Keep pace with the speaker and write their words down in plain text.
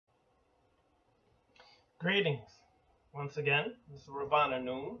Greetings. Once again, this is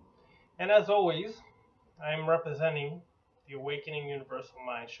Ravananun, and as always, I am representing the Awakening Universal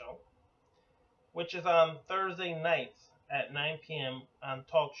Mind Show, which is on Thursday nights at 9 p.m. on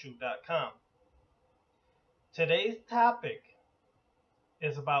TalkShoe.com. Today's topic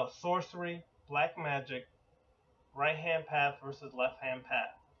is about sorcery, black magic, right-hand path versus left-hand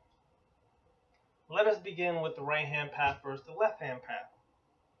path. Let us begin with the right-hand path versus the left-hand path.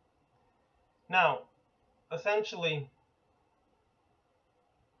 Now, essentially,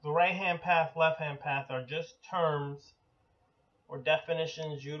 the right-hand path, left-hand path are just terms or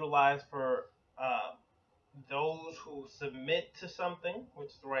definitions utilized for those who submit to something, which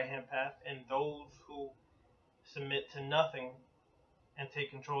is the right-hand path, and those who submit to nothing and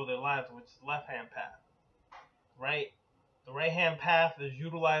take control of their lives, which is the left-hand path. Right? The right-hand path is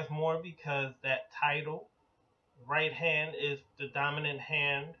utilized more because that title, right hand, is the dominant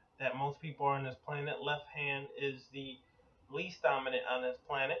hand that most people are on this planet. Left hand is the least dominant on this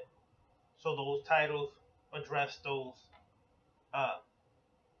planet. So those titles address those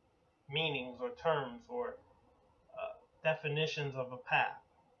meanings or terms or definitions of a path.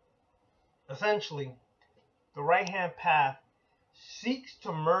 Essentially, the right-hand path seeks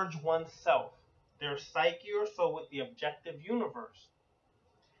to merge oneself, their psyche or soul, with the objective universe,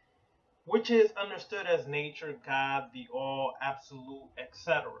 which is understood as nature, God, the all, absolute,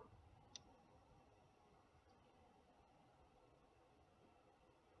 etc.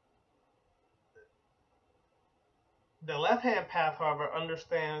 The left-hand path, however,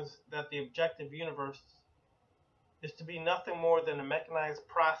 understands that the objective universe is to be nothing more than a mechanized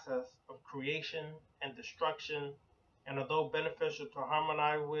process of creation and destruction, and although beneficial to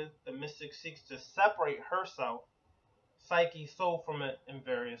harmonize with, the mystic seeks to separate herself, psyche, soul from it in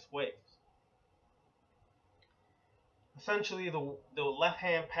various ways. Essentially, the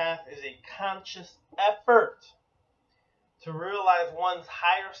left-hand path is a conscious effort to realize one's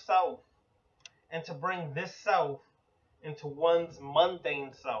higher self and to bring this self into one's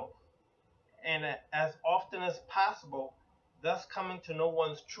mundane self, and as often as possible, thus coming to know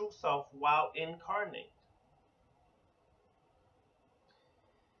one's true self while incarnate.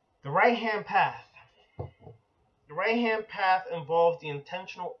 The right-hand path. The right-hand path involves the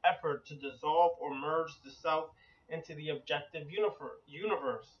intentional effort to dissolve or merge the self into the objective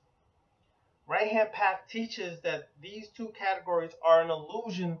universe. Right-hand path teaches that these two categories are an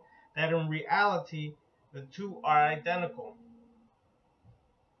illusion, that in reality the two are identical.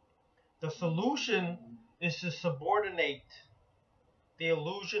 The solution is to subordinate the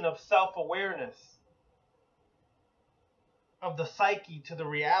illusion of self-awareness of the psyche to the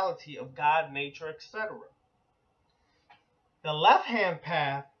reality of God, nature, etc. The left-hand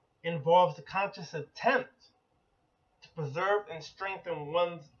path involves the conscious attempt to preserve and strengthen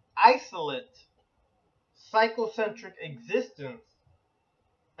one's isolate, psychocentric existence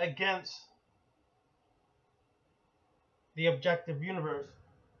against the objective universe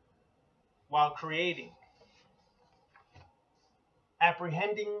while creating,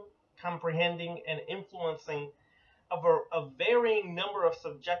 apprehending, comprehending, and influencing of a varying number of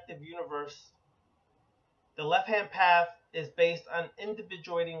subjective universe. The left-hand path is based on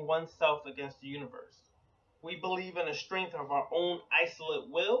individuating oneself against the universe. We believe in the strength of our own isolate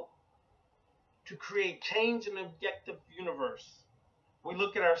will to create change in the objective universe. We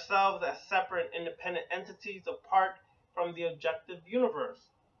look at ourselves as separate, independent entities apart from the objective universe.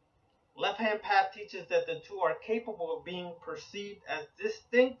 Left-hand path teaches that the two are capable of being perceived as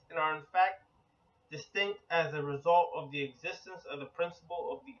distinct and are in fact distinct as a result of the existence of the principle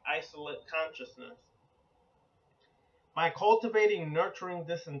of the isolate consciousness. By cultivating and nurturing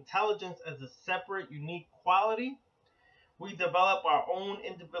this intelligence as a separate, unique quality, we develop our own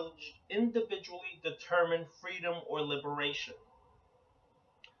individually determined freedom or liberation.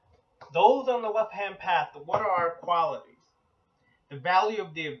 Those on the left-hand path, what are our qualities? The value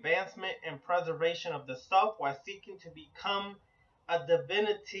of the advancement and preservation of the self while seeking to become a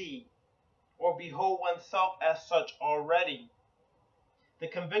divinity or behold oneself as such already. The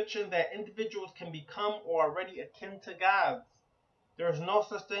conviction that individuals can become or are already akin to gods. There is no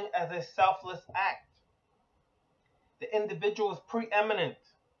such thing as a selfless act. The individual is preeminent.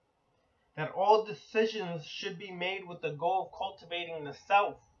 That all decisions should be made with the goal of cultivating the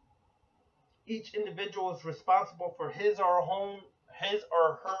self. Each individual is responsible for his or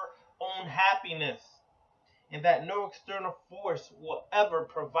her own happiness, and that no external force will ever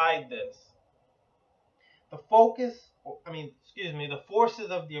provide this. The forces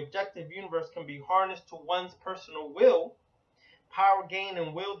of the objective universe can be harnessed to one's personal will. Power gained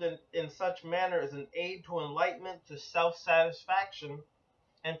and willed in such manner is an aid to enlightenment, to self-satisfaction,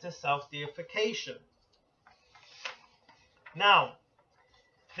 and to self-deification. Now,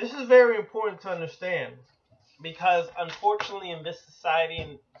 this is very important to understand because unfortunately in this society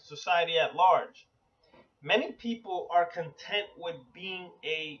and society at large, many people are content with being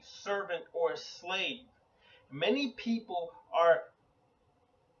a servant or a slave. Many people are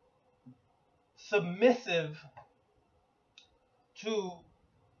submissive to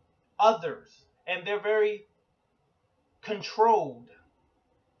others and they're very controlled.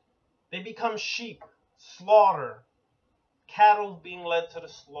 They become sheep, slaughter, cattle being led to the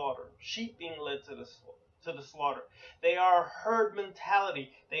slaughter, sheep being led to the slaughter. They are a herd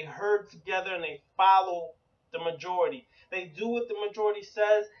mentality. They herd together and they follow the majority. They do what the majority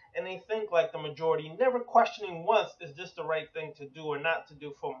says and they think like the majority, never questioning once, is this the right thing to do or not to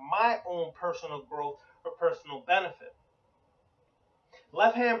do for my own personal growth or personal benefit.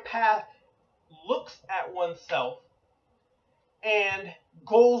 Left-hand path looks at oneself and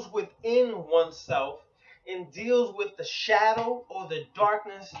goes within oneself and deals with the shadow or the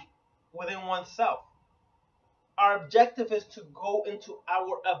darkness within oneself. Our objective is to go into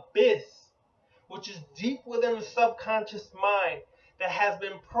our abyss, which is deep within the subconscious mind that has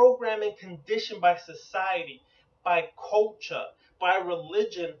been programmed and conditioned by society, by culture, by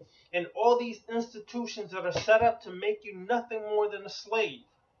religion, and all these institutions that are set up to make you nothing more than a slave.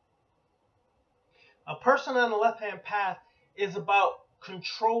 A person on the left-hand path is about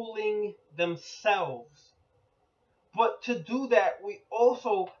controlling themselves. But to do that, we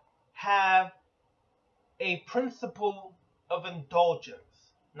also have a principle of indulgence.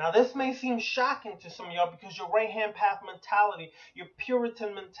 Now, this may seem shocking to some of y'all because your right-hand path mentality, your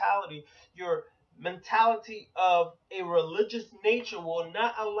Puritan mentality, your mentality of a religious nature will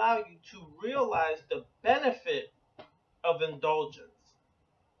not allow you to realize the benefit of indulgence.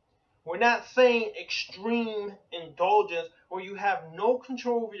 We're not saying extreme indulgence where you have no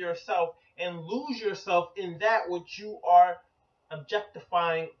control over yourself and lose yourself in that which you are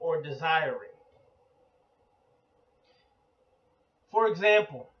objectifying or desiring. For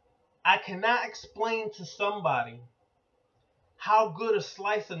example, I cannot explain to somebody how good a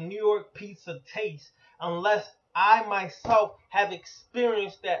slice of New York pizza tastes unless I myself have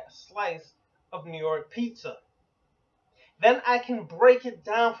experienced that slice of New York pizza. Then I can break it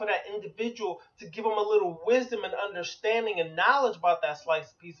down for that individual to give them a little wisdom and understanding and knowledge about that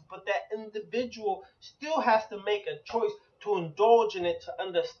slice of pizza. But that individual still has to make a choice to indulge in it to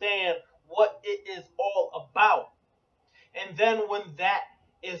understand what it is all about. And then when that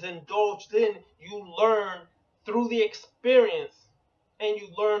is indulged in, you learn through the experience and you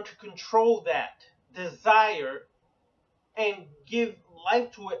learn to control that desire and give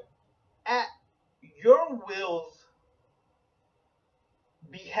life to it at your will's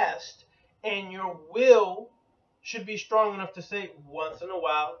behest, and your will should be strong enough to say once in a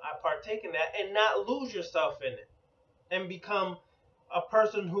while I partake in that and not lose yourself in it and become a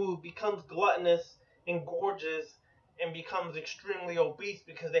person who becomes gluttonous and gorgeous and becomes extremely obese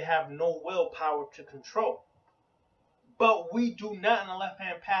because they have no willpower to control. But we do not in the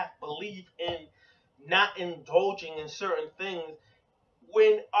left-hand path believe in not indulging in certain things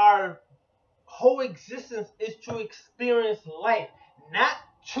when our whole existence is to experience life, not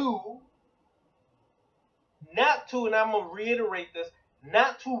to, and I'm going to reiterate this,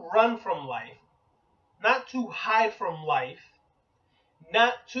 not to run from life, not to hide from life,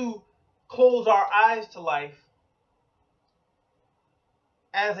 not to close our eyes to life,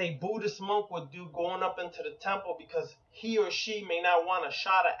 as a Buddhist monk would do going up into the temple because he or she may not want a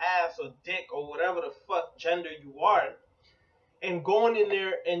shot of ass or dick or whatever the fuck gender you are, and going in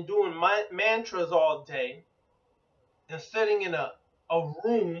there and doing mantras all day and sitting in a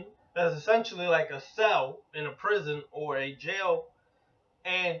room that's essentially like a cell in a prison or a jail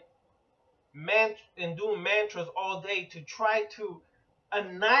and doing mantras all day to try to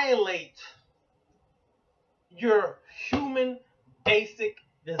annihilate your human basic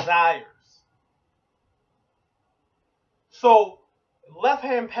desires. So,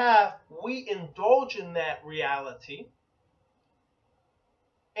 left-hand path, we indulge in that reality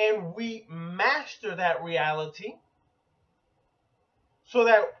and we master that reality so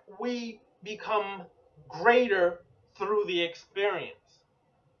that we become greater through the experience.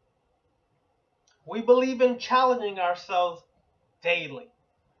 We believe in challenging ourselves daily.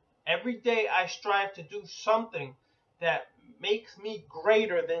 Every day I strive to do something that makes me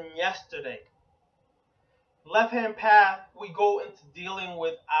greater than yesterday. Left-hand path, we go into dealing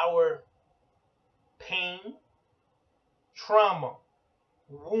with our pain, trauma,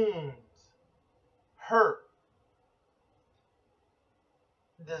 wounds, hurt,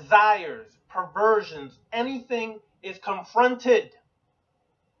 desires, perversions, anything is confronted.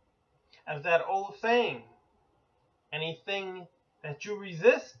 As that old saying, Anything that you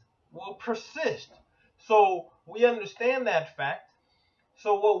resist will persist. So we understand that fact.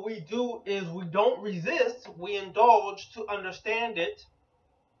 So what we do is we don't resist, we indulge to understand it,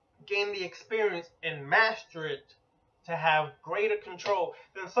 gain the experience, and master it to have greater control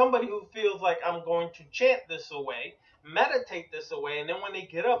than somebody who feels like I'm going to chant this away, meditate this away, and then when they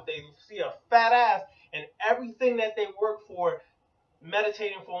get up, they see a fat ass and everything that they work for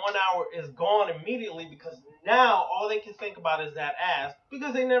meditating for 1 hour is gone immediately because now all they can think about is that ass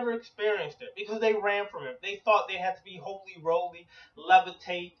because they never experienced it, because they ran from it. They thought they had to be holy roly,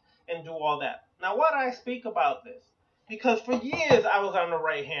 levitate, and do all that. Now, why do I speak about this? Because for years I was on the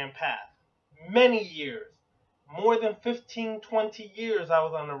right-hand path. Many years. More than 15, 20 years I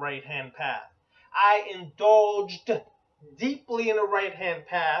was on the right-hand path. I indulged deeply in the right-hand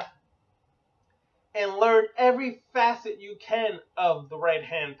path and learn every facet you can of the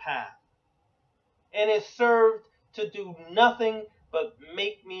right-hand path. And it served to do nothing but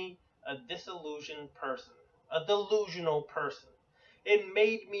make me a disillusioned person, a delusional person. It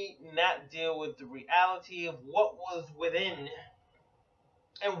made me not deal with the reality of what was within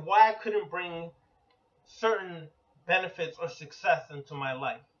and why I couldn't bring certain benefits or success into my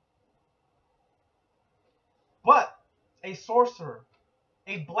life. But a sorcerer,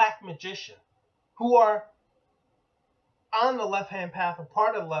 a black magician, who are on the left-hand path, or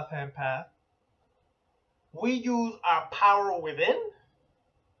part of the left-hand path, we use our power within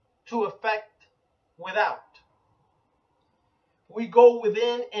to affect without. We go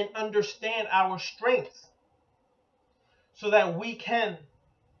within and understand our strengths so that we can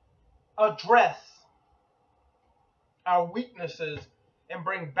address our weaknesses and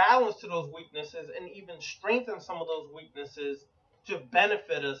bring balance to those weaknesses and even strengthen some of those weaknesses to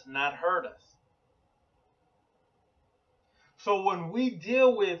benefit us, not hurt us. So when we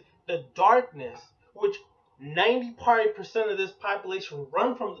deal with the darkness, which 90% of this population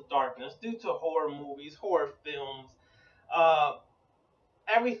run from the darkness due to horror movies, horror films,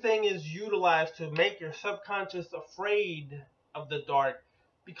 everything is utilized to make your subconscious afraid of the dark.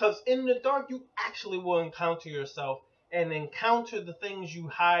 Because in the dark, you actually will encounter yourself and encounter the things you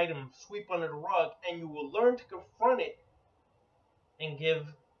hide and sweep under the rug, and you will learn to confront it and give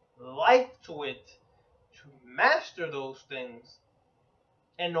life to it, to master those things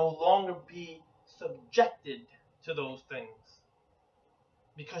and no longer be subjected to those things.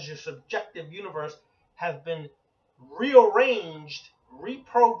 Because your subjective universe has been rearranged,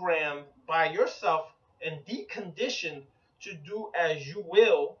 reprogrammed by yourself, and deconditioned to do as you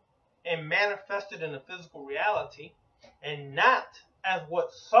will and manifest it in the physical reality, and not as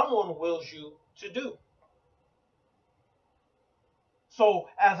what someone wills you to do. So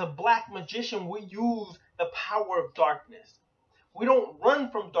as a black magician, we use the power of darkness. We don't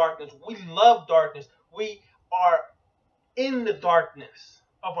run from darkness. We love darkness. We are in the darkness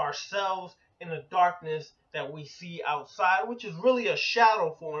of ourselves, in the darkness that we see outside, which is really a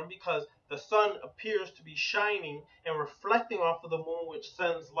shadow form because the sun appears to be shining and reflecting off of the moon, which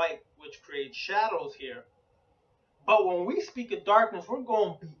sends light, which creates shadows here. But when we speak of darkness, we're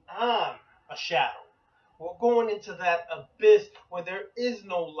going beyond a shadow. We're going into that abyss where there is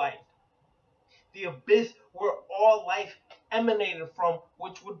no light. The abyss where all life emanated from,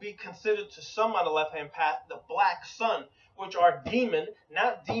 which would be considered to some on the left-hand path, the black sun, which are demon,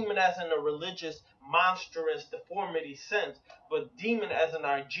 not demon as in a religious, monstrous deformity sense, but demon as in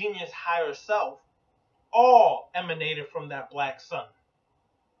our genius higher self, all emanated from that black sun.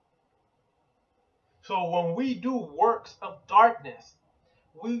 So when we do works of darkness,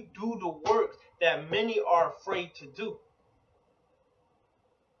 we do the works that many are afraid to do.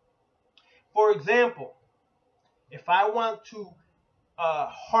 For example, if I want to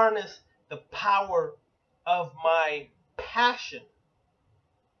harness the power of my passion,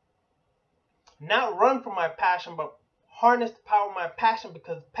 not run from my passion, but harness the power of my passion,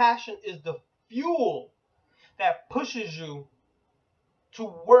 because passion is the fuel that pushes you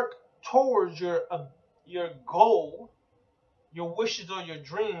to work towards your goal, your wishes or your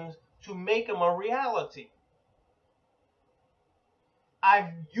dreams, to make them a reality.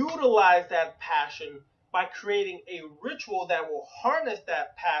 I've utilized that passion by creating a ritual that will harness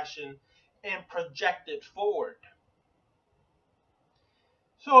that passion and project it forward.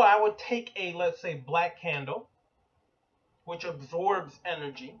 So I would take a, let's say, black candle, which absorbs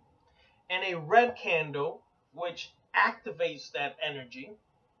energy, and a red candle, which activates that energy,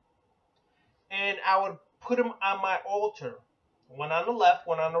 and I would put them on my altar. One on the left,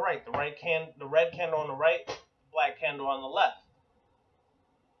 one on the right. The red candle on the right, black candle on the left.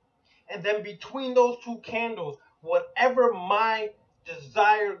 And then between those two candles, whatever my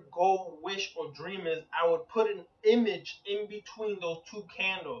desire, goal, wish, or dream is, I would put an image in between those two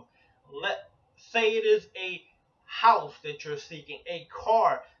candles. Let say it is a house that you're seeking, a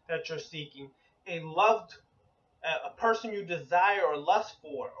car that you're seeking, a person you desire or lust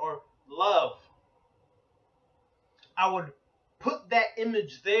for or love. I would put that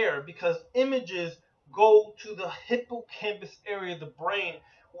image there because images go to the hippocampus area of the brain,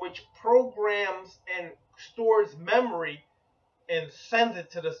 which programs and stores memory and sends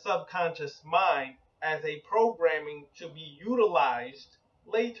it to the subconscious mind as a programming to be utilized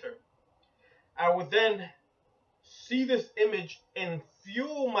later. I would then see this image and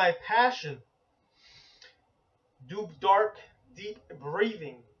fuel my passion. Do dark, deep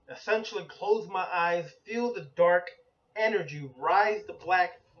breathing. Essentially close my eyes, feel the dark energy rise the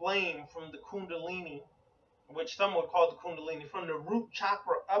black flame from the kundalini, which some would call the kundalini, from the root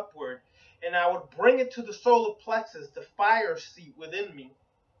chakra upward, and I would bring it to the solar plexus, the fire seat within me,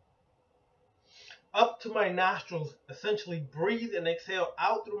 up to my nostrils, essentially breathe and exhale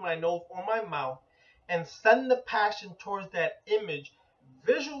out through my nose or my mouth, and send the passion towards that image,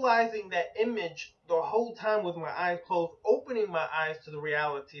 visualizing that image the whole time with my eyes closed, opening my eyes to the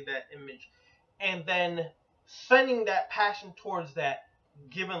reality of that image, and then sending that passion towards that,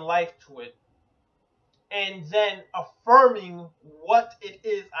 giving life to it, and then affirming what it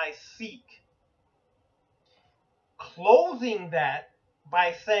is I seek. Closing that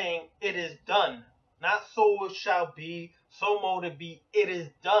by saying, it is done. Not so it shall be, so mote it be, it is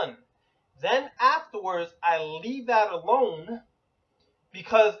done. Then afterwards, I leave that alone,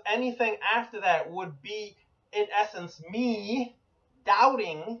 because anything after that would be, in essence, me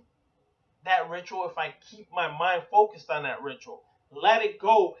doubting that ritual if I keep my mind focused on that ritual. Let it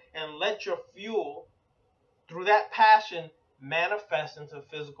go and let your fuel through that passion manifest into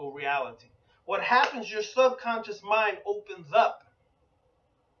physical reality. What happens, your subconscious mind opens up.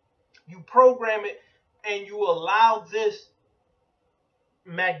 You program it and you allow this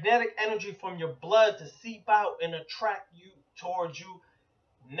magnetic energy from your blood to seep out and attract you towards you,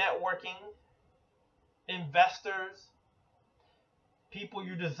 networking, investors, people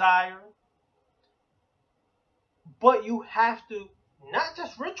you desire. But you have to not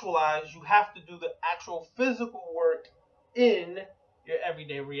just ritualize, you have to do the actual physical work in your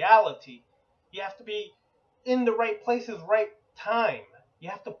everyday reality. You have to be in the right places, right time. You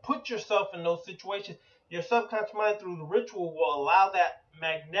have to put yourself in those situations. Your subconscious mind, through the ritual, will allow that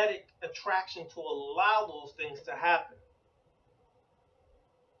magnetic attraction to allow those things to happen.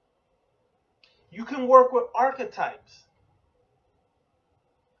 You can work with archetypes.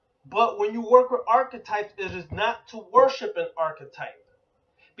 But when you work with archetypes, it is not to worship an archetype.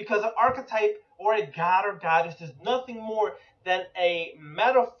 Because an archetype or a god or goddess is nothing more than a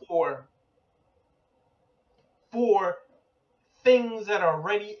metaphor for things that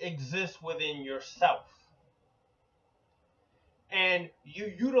already exist within yourself. And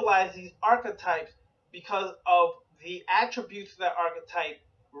you utilize these archetypes because of the attributes of that archetype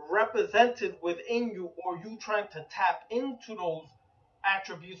represented within you, or you trying to tap into those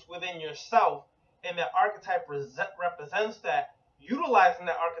attributes within yourself, and that archetype represents that. Utilizing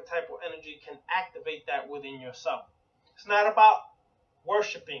that archetypal energy can activate that within yourself. It's not about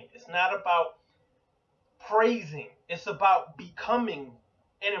worshiping. It's not about praising. It's about becoming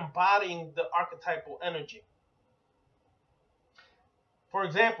and embodying the archetypal energy. For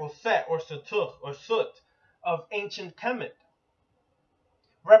example, Set or Satuh or Sut of ancient Kemet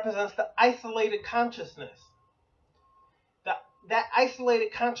represents the isolated consciousness. That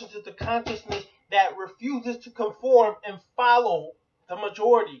isolated consciousness, the consciousness that refuses to conform and follow the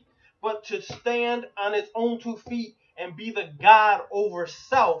majority, but to stand on its own 2 feet and be the God over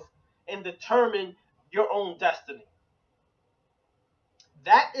self and determine your own destiny.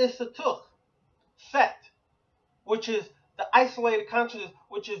 That is Satuh, Set, which is the isolated consciousness,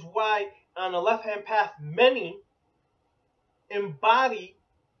 which is why on the left-hand path, many embody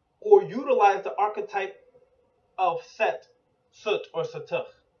or utilize the archetype of Set, Sut, or Satuh.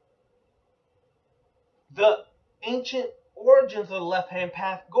 The ancient origins of the left-hand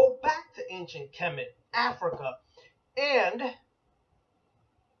path go back to ancient Kemet, Africa, and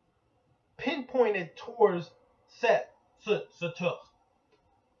pinpointed towards Set, Sut, Satuh.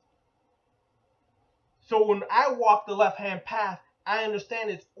 So when I walk the left-hand path, I understand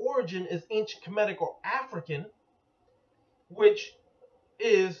its origin is ancient Kemetic or African, which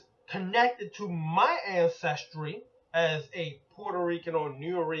is connected to my ancestry as a Puerto Rican or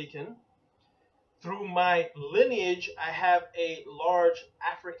Nuyorican. Through my lineage, I have a large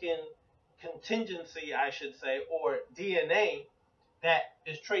African contingency, I should say, or DNA that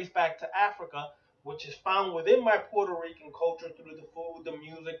is traced back to Africa. which is found within my Puerto Rican culture through the food, the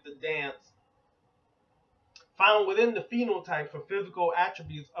music, the dance, found within the phenotypes or physical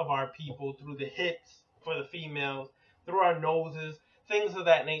attributes of our people through the hips for the females, through our noses, things of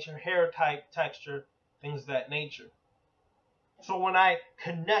that nature, hair type, texture, things of that nature. So when I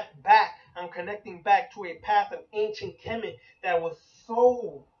connect back, I'm connecting back to a path of ancient Kemet that was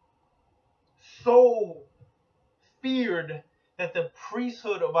so feared that the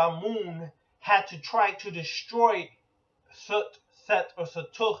priesthood of Amun had to try to destroy Sut, Set, or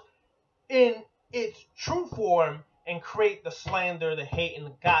Satuh in its true form and create the slander, the hate, and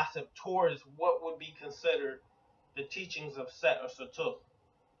the gossip towards what would be considered the teachings of Set or Satuh.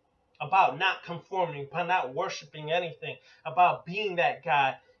 About not conforming, by not worshiping anything, about being that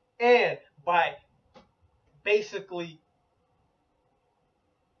God, and by basically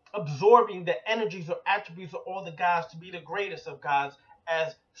absorbing the energies or attributes of all the gods to be the greatest of gods,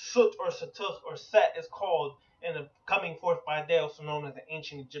 as Sut or Satuh or Set is called in the coming forth by day, also known as the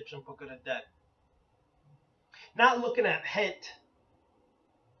ancient Egyptian Book of the Dead. Not looking at Het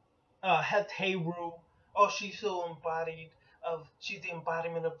Heru, oh, she's so embodied she's the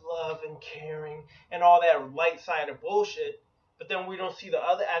embodiment of love and caring and all that light-sided bullshit. But then we don't see the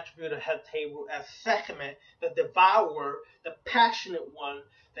other attribute of Het Heru as Sekhmet, the devourer, the passionate one,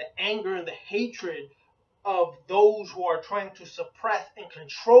 the anger and the hatred of those who are trying to suppress and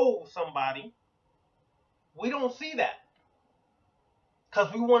control somebody. We don't see that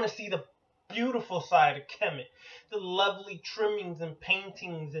because we want to see the beautiful side of Kemet, the lovely trimmings and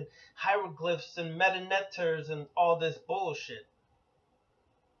paintings and hieroglyphs and metanetters and all this bullshit.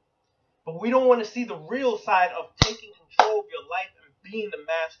 But we don't want to see the real side of taking control of your life and being the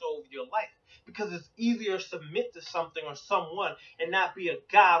master over your life, because it's easier to submit to something or someone and not be a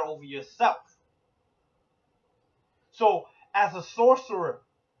god over yourself. So as a sorcerer,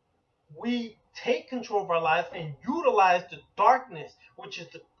 we take control of our lives and utilize the darkness, which is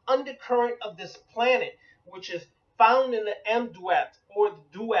the undercurrent of this planet, which is found in the Amduat or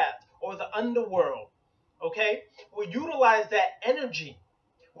the Duat or the underworld. Okay? We utilize that energy.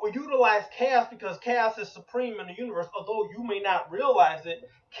 We utilize chaos because chaos is supreme in the universe. Although you may not realize it,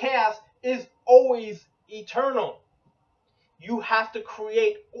 chaos is always eternal. You have to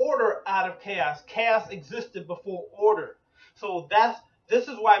create order out of chaos. Chaos existed before order. So this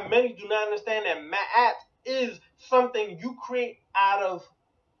is why many do not understand that Ma'at is something you create out of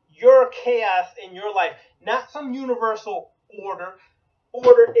your chaos in your life, not some universal order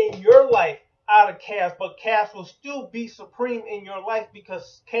in your life out of chaos, but chaos will still be supreme in your life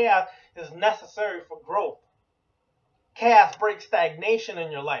because chaos is necessary for growth. Chaos breaks stagnation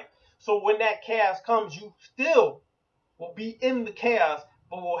in your life. So when that chaos comes, you still will be in the chaos,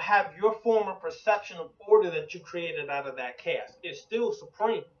 but will have your form of perception of order that you created out of that chaos. It's still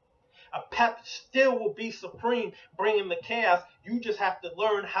supreme. A pep still will be supreme, bringing the chaos. You just have to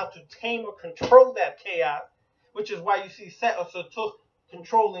learn how to tame or control that chaos, which is why you see Set or Satuh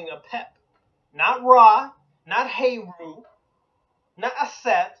controlling a pep. Not Ra, not Heru, not a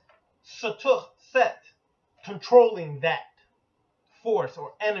Set, Satuh, Set, controlling that force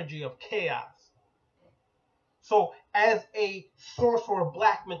or energy of chaos. So as a sorcerer,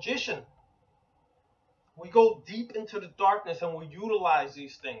 black magician, we go deep into the darkness and we utilize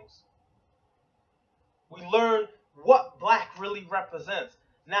these things. We learn what black really represents.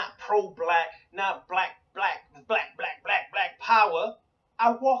 Not pro-black, not black power.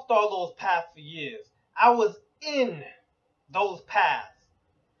 I walked all those paths for years. I was in those paths.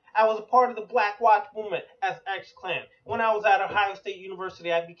 I was a part of the Black Watch movement as X-Clan. When I was at Ohio State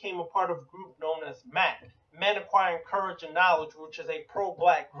University, I became a part of a group known as MAC, Men Acquiring Courage and Knowledge, which is a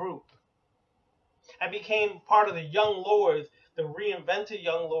pro-black group. I became part of the Young Lords, the reinvented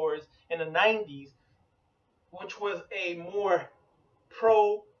Young Lords in the 90s, which was a more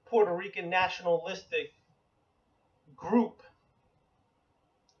pro-Puerto Rican nationalistic group.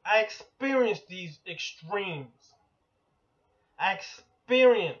 I experienced these extremes. I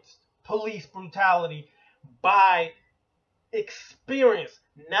experienced police brutality by experience,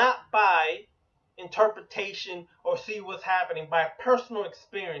 not by interpretation or see what's happening, by personal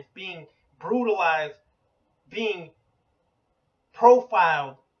experience, being brutalized, being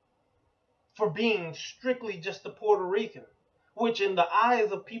profiled for being strictly just a Puerto Rican, which in the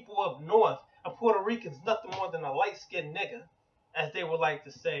eyes of people up north, a Puerto Rican is nothing more than a light-skinned nigga, as they would like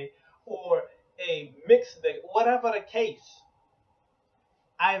to say, or a mixed nigga, whatever the case.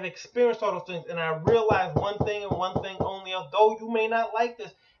 I've experienced all those things, and I realized one thing and one thing only, although you may not like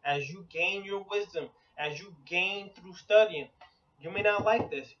this, as you gain your wisdom, as you gain through studying, you may not like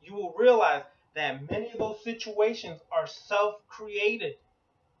this, you will realize that many of those situations are self-created.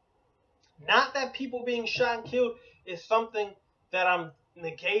 Not that people being shot and killed is something that I'm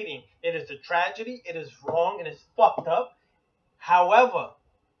negating. It is a tragedy, it is wrong, and it's fucked up. However,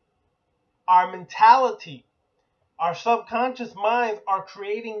 our mentality, our subconscious minds are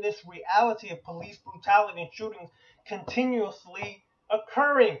creating this reality of police brutality and shootings continuously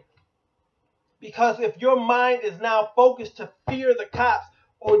occurring. Because if your mind is now focused to fear the cops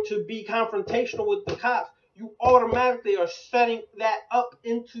or to be confrontational with the cops, you automatically are setting that up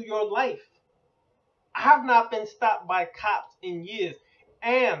into your life. I have not been stopped by cops in years,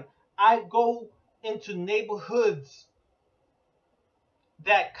 and I go into neighborhoods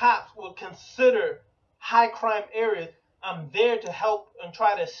that cops would consider high crime areas. I'm there to help and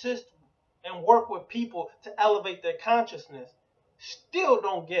try to assist and work with people to elevate their consciousness. Still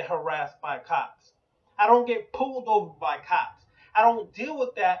don't get harassed by cops. I don't get pulled over by cops. I don't deal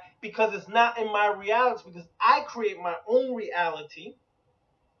with that because it's not in my reality, because I create my own reality.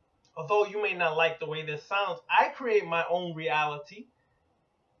 Although you may not like the way this sounds, I create my own reality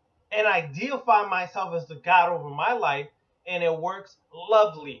and I deify myself as the God over my life, and it works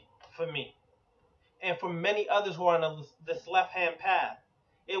lovely for me and for many others who are on this left-hand path.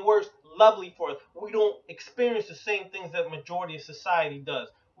 It works lovely for us. We don't experience the same things that the majority of society does.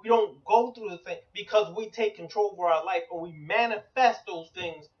 We don't go through the thing because we take control over our life, or we manifest those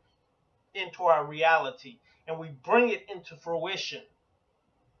things into our reality and we bring it into fruition.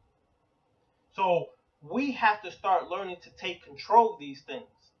 So we have to start learning to take control of these things.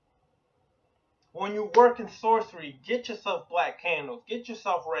 When you work in sorcery, get yourself black candles, get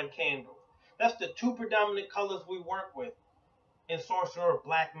yourself red candles. That's the two predominant colors we work with in sorcery, or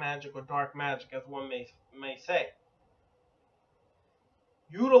black magic, or dark magic, as one may say.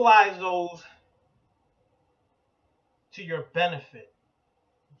 Utilize those to your benefit.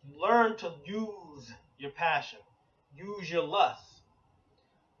 Learn to use your passion. Use your lust.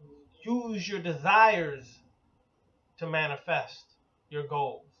 Use your desires to manifest your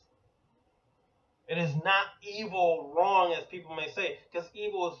goals. It is not evil, wrong, as people may say, because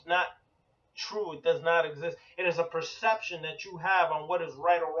evil is not true. It does not exist. It is a perception that you have on what is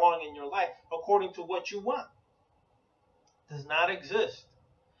right or wrong in your life according to what you want. It does not exist.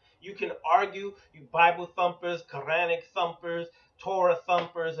 You can argue, you Bible thumpers, Quranic thumpers, Torah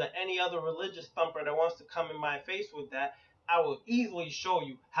thumpers, or any other religious thumper that wants to come in my face with that. I will easily show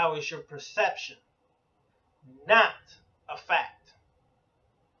you how it's your perception, not a fact.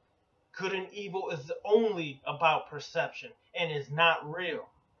 Good and evil is only about perception and is not real.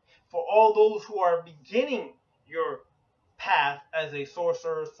 For all those who are beginning your path as a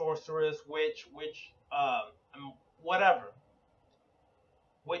sorcerer, sorceress, witch, whatever,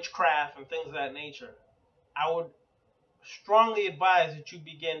 witchcraft and things of that nature, I would strongly advise that you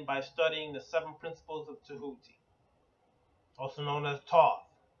begin by studying the 7 principles of Tahuti, also known as Thoth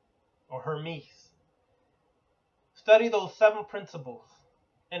or Hermes. Study those 7 principles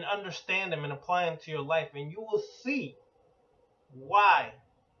and understand them and apply them to your life, and you will see why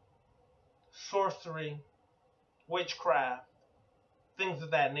sorcery, witchcraft, things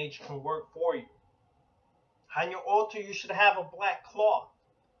of that nature can work for you. On your altar, you should have a black cloth,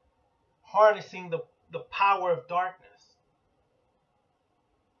 harnessing the power of darkness.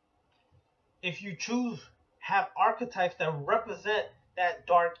 If you choose, have archetypes that represent that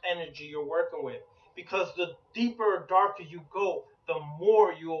dark energy you're working with. Because the deeper or darker you go, the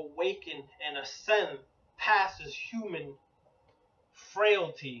more you awaken and ascend past this human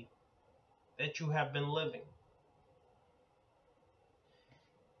frailty that you have been living.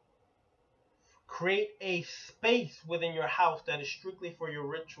 Create a space within your house that is strictly for your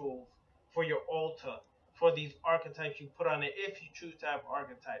rituals, for your altar, for these archetypes you put on it, if you choose to have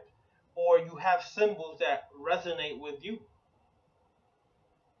archetypes. Or you have symbols that resonate with you.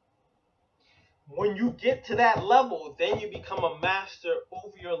 When you get to that level, then you become a master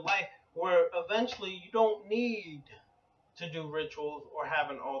over your life, where eventually you don't need to do rituals or have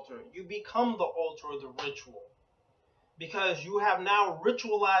an altar. You become the altar or the ritual, because you have now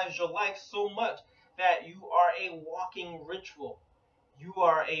ritualized your life so much that you are a walking ritual. You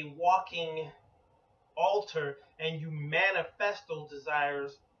are a walking altar, and you manifest those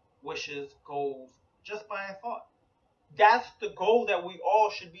desires, wishes, goals, just by a thought. That's the goal that we all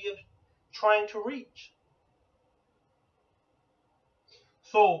should be trying to reach.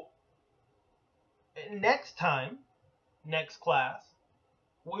 So, next time, next class,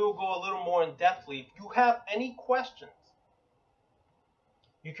 we will go a little more in depthly. If you have any questions,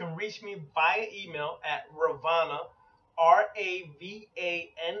 you can reach me via email at Ravana, RAVANANUN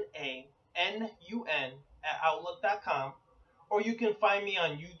 @outlook.com, or you can find me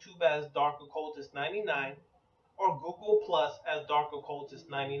on YouTube as Dark Occultist 99 or Google Plus as Dark Occultist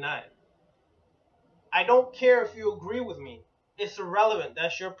 99. I don't care if you agree with me. It's irrelevant.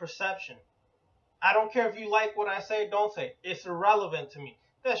 That's your perception. I don't care if you like what I say, don't say. It's irrelevant to me.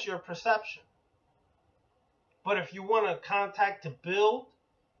 That's your perception. But if you want to contact to build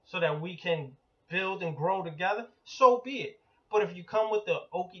so that we can build and grow together, so be it. But if you come with the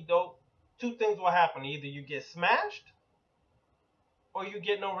okie doke, two things will happen. Either you get smashed or you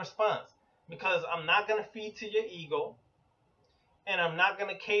get no response. Because I'm not going to feed to your ego and I'm not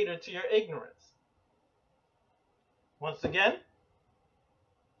going to cater to your ignorance. Once again,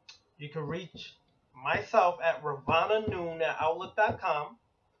 you can reach myself at Ravananun@outlook.com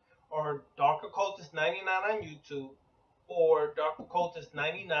or Dark Occultist 99 on YouTube or Dark Occultist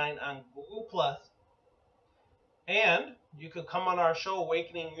 99 on Google Plus. And you can come on our show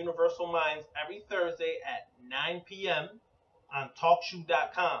Awakening Universal Minds every Thursday at 9 p.m. on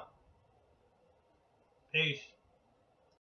TalkShoe.com. Peace.